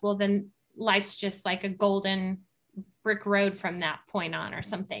success, well, then life's just like a golden brick road from that point on or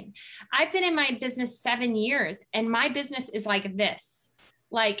something. I've been in my business 7 years, and my business is like this.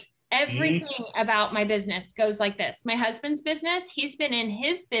 Like everything about my business goes like this. My husband's business, he's been in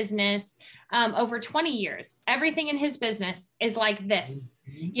his business over 20 years. Everything in his business is like this.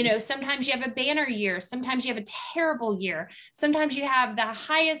 You know, sometimes you have a banner year. Sometimes you have a terrible year. Sometimes you have the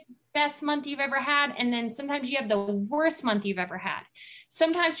highest, best month you've ever had. And then sometimes you have the worst month you've ever had.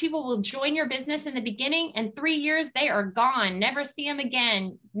 Sometimes people will join your business in the beginning, and 3 years, they are gone. Never see them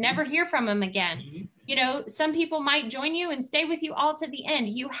again. Never hear from them again. You know, some people might join you and stay with you all to the end.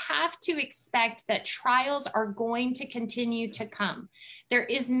 You have to expect that trials are going to continue to come. There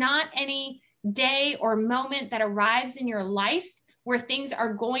is not any day or moment that arrives in your life where things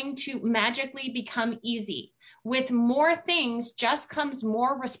are going to magically become easy. With more things just comes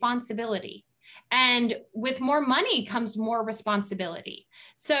more responsibility. And with more money comes more responsibility.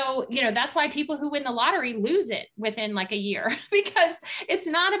 So, that's why people who win the lottery lose it within like a year, because it's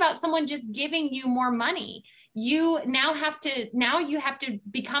not about someone just giving you more money. You have to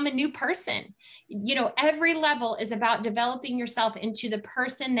become a new person. Every level is about developing yourself into the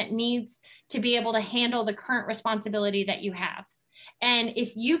person that needs to be able to handle the current responsibility that you have. And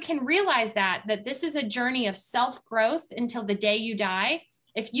if you can realize that this is a journey of self-growth until the day you die,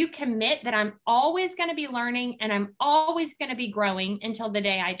 if you commit that I'm always going to be learning and I'm always going to be growing until the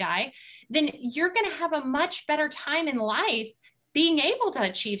day I die, then you're going to have a much better time in life being able to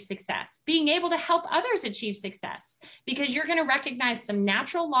achieve success, being able to help others achieve success, because you're going to recognize some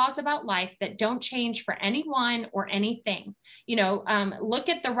natural laws about life that don't change for anyone or anything. Look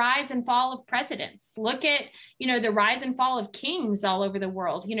at the rise and fall of presidents. Look at, the rise and fall of kings all over the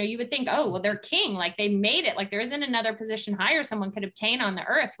world. You would think, oh, well, they're king, like they made it, like there isn't another position higher someone could obtain on the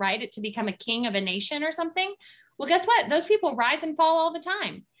earth, right? To become a king of a nation or something. Well, guess what? Those people rise and fall all the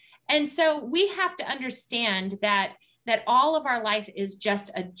time. And so we have to understand that all of our life is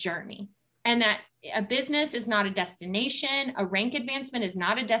just a journey, and that a business is not a destination. A rank advancement is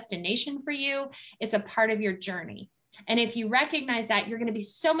not a destination for you. It's a part of your journey. And if you recognize that, you're going to be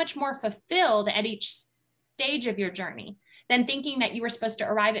so much more fulfilled at each stage of your journey than thinking that you were supposed to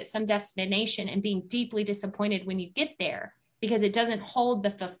arrive at some destination and being deeply disappointed when you get there because it doesn't hold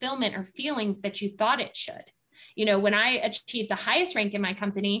the fulfillment or feelings that you thought it should. When I achieved the highest rank in my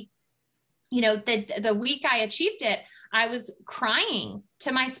company, the week I achieved it, I was crying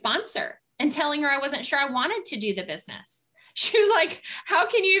to my sponsor and telling her I wasn't sure I wanted to do the business. She was like, how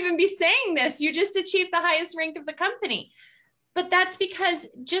can you even be saying this? You just achieved the highest rank of the company. But that's because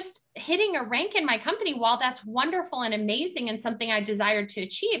just hitting a rank in my company, while that's wonderful and amazing and something I desired to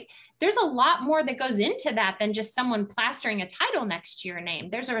achieve, there's a lot more that goes into that than just someone plastering a title next to your name.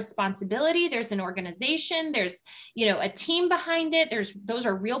 There's a responsibility, there's an organization, there's, a team behind it. Those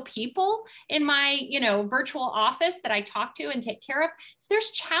are real people in my, virtual office that I talk to and take care of. So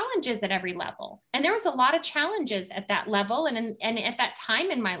there's challenges at every level. And there was a lot of challenges at that level and at that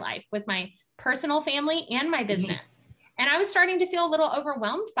time in my life with my personal family and my business. Mm-hmm. And I was starting to feel a little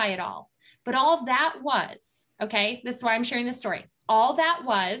overwhelmed by it all. But all of that was, okay, this is why I'm sharing this story. All that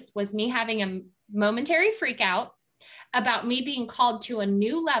was me having a momentary freak out about me being called to a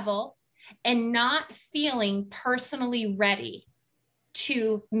new level and not feeling personally ready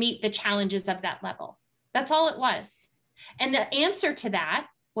to meet the challenges of that level. That's all it was. And the answer to that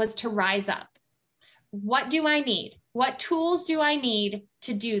was to rise up. What do I need? What tools do I need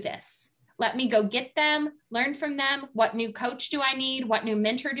to do this? Let me go get them, learn from them. What new coach do I need? What new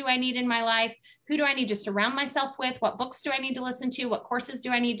mentor do I need in my life? Who do I need to surround myself with? What books do I need to listen to? What courses do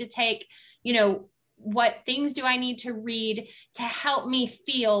I need to take? What things do I need to read to help me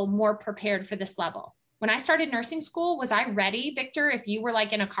feel more prepared for this level? When I started nursing school, was I ready, Victor, if you were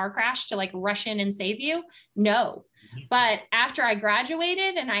like in a car crash to like rush in and save you? No. But after I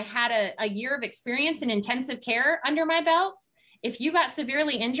graduated and I had a year of experience in intensive care under my belt, if you got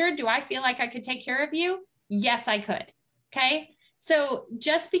severely injured, do I feel like I could take care of you? Yes, I could. Okay. So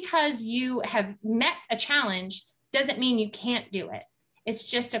just because you have met a challenge doesn't mean you can't do it. It's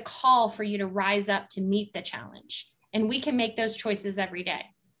just a call for you to rise up to meet the challenge. And we can make those choices every day.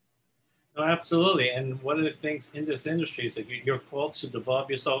 No, absolutely. And one of the things in this industry is that you're called to develop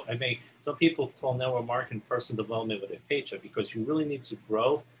yourself. I mean, some people call network marketing personal development with a paycheck because you really need to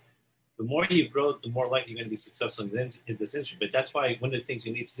grow. The more you grow, the more likely you're going to be successful in this industry. But that's why one of the things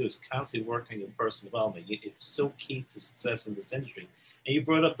you need to do is constantly work on your personal development. It's so key to success in this industry. And you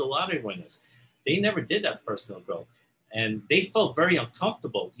brought up the lottery winners. They never did that personal growth. And they felt very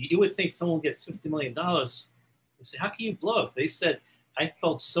uncomfortable. You would think someone gets $50 million. They say, how can you blow up? They said, I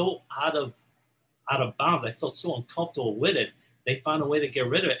felt so out of bounds. I felt so uncomfortable with it. They found a way to get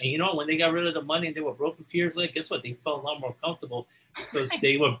rid of it. And when they got rid of the money and they were broken for years later, guess what? They felt a lot more comfortable because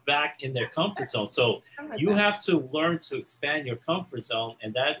they were back in their comfort zone. So you have to learn to expand your comfort zone.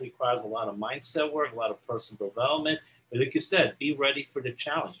 And that requires a lot of mindset work, a lot of personal development. But like you said, be ready for the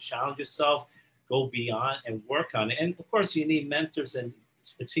challenge. Challenge yourself, go beyond and work on it. And of course, you need mentors and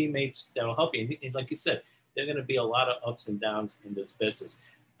teammates that will help you. And like you said, there are going to be a lot of ups and downs in this business.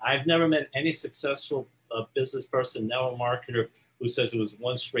 I've never met any successful business person, network marketer, who says it was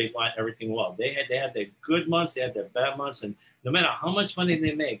one straight line, everything well. They had their good months, they had their bad months, and no matter how much money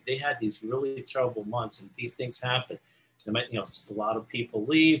they make, they had these really terrible months, and these things happen. A lot of people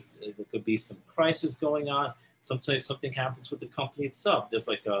leave. There could be some crisis going on. Sometimes something happens with the company itself. There's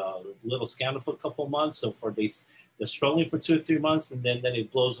like a little scandal for a couple of months, so they're struggling for 2 or 3 months, and then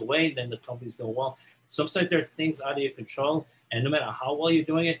it blows away, and then the company's going well. Sometimes there are things out of your control, And no matter how well you're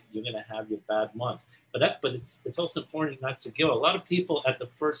doing it, you're going to have your bad months. But it's also important not to give up. A lot of people at the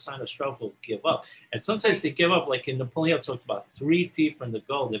first sign of struggle give up. And sometimes they give up, like in Napoleon talks about 3 feet from the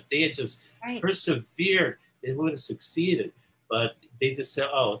goal. If they had just persevered, they would have succeeded. But they just said,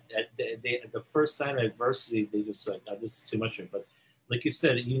 oh, at the first sign of adversity, they just like, oh, this is too much. But like you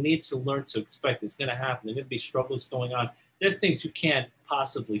said, you need to learn to expect it's going to happen. There's going to be struggles going on. There are things you can't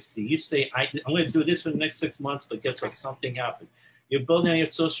possibly see. You say, I'm going to do this for the next 6 months, but guess what? Something happens. You're building on your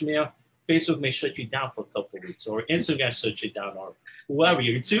social media. Facebook may shut you down for a couple of weeks, or Instagram shuts you down, or whoever.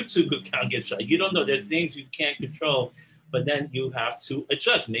 Your YouTube account gets shut. You don't know. There are things you can't control, but then you have to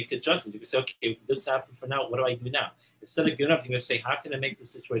adjust, make adjustments. You can say, okay, this happened for now. What do I do now? Instead of giving up, you're going to say, how can I make the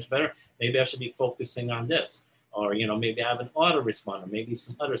situation better? Maybe I should be focusing on this. Or, maybe I have an autoresponder, maybe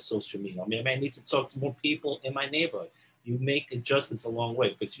some other social media. Maybe I need to talk to more people in my neighborhood. You make adjustments along the way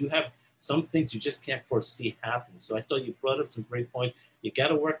because you have some things you just can't foresee happening. So I thought you brought up some great points. You got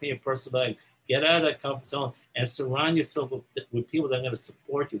to work on your personal life, get out of that comfort zone, and surround yourself with people that are going to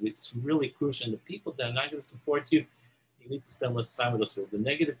support you. It's really crucial. And the people that are not going to support you, you need to spend less time with those people. The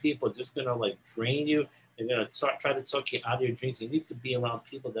negative people are just going to drain you. They're going to try to talk you out of your dreams. You need to be around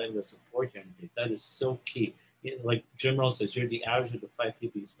people that are going to support you. That is so key. Like Jim Rohn says, you're the average of the 5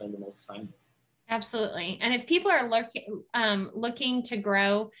 people you spend the most time with. Absolutely. And if people are looking to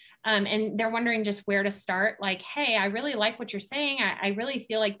grow and they're wondering just where to start, like, hey, I really like what you're saying. I really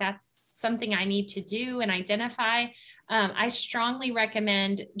feel like that's something I need to do and identify. I strongly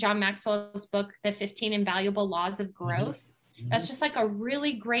recommend John Maxwell's book, The 15 Invaluable Laws of Growth. Mm-hmm. That's just like a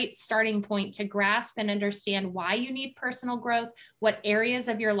really great starting point to grasp and understand why you need personal growth, what areas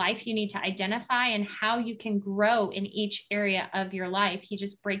of your life you need to identify, and how you can grow in each area of your life. He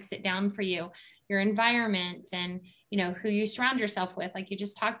just breaks it down for you, your environment and, who you surround yourself with, like you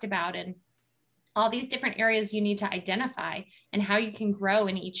just talked about, and all these different areas you need to identify and how you can grow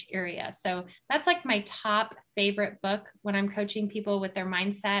in each area. So that's like my top favorite book when I'm coaching people with their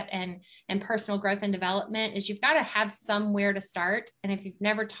mindset and personal growth and development is you've got to have somewhere to start. And if you've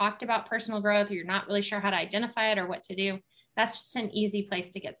never talked about personal growth, or you're not really sure how to identify it or what to do, that's just an easy place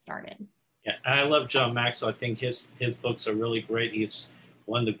to get started. Yeah, I love John Maxwell. I think his books are really great. He's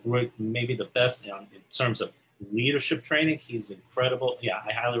one of the great, maybe the best in terms of leadership training. He's incredible. Yeah,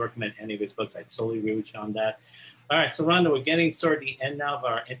 I highly recommend any of his books. I totally agree with you on that. All right, so Rhonda, we're getting toward the end now of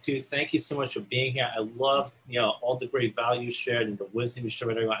our interview. Thank you so much for being here. I love, all the great values shared and the wisdom you share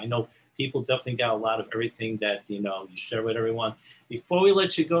with everyone. I know people definitely got a lot of everything that, you share with everyone. Before we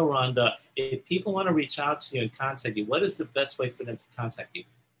let you go, Rhonda, if people want to reach out to you and contact you, what is the best way for them to contact you?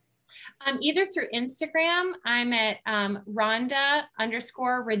 Either through Instagram. I'm at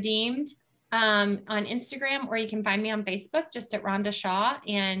Rhonda_redeemed. On Instagram, or you can find me on Facebook just at Rhonda Shaw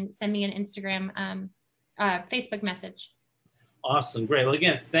and send me an Instagram, Facebook message. Awesome. Great. Well,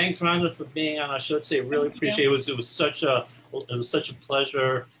 again, thanks Rhonda for being on our show today. Really appreciate it. It was such a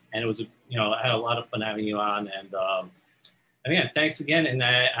pleasure. And it was, I had a lot of fun having you on. And again, thanks again. And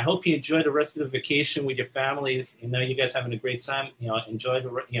I hope you enjoy the rest of the vacation with your family. You guys having a great time, enjoy the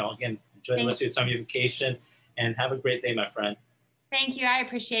rest of your time, your vacation, and have a great day, my friend. Thank you. I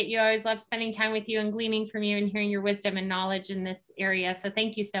appreciate you. I always love spending time with you and gleaning from you and hearing your wisdom and knowledge in this area. So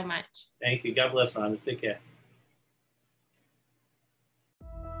thank you so much. Thank you. God bless, Rhonda. Take care.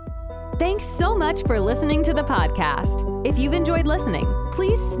 Thanks so much for listening to the podcast. If you've enjoyed listening,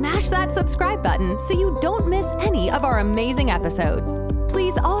 please smash that subscribe button so you don't miss any of our amazing episodes.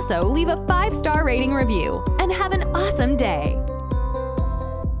 Please also leave a 5-star rating review and have an awesome day.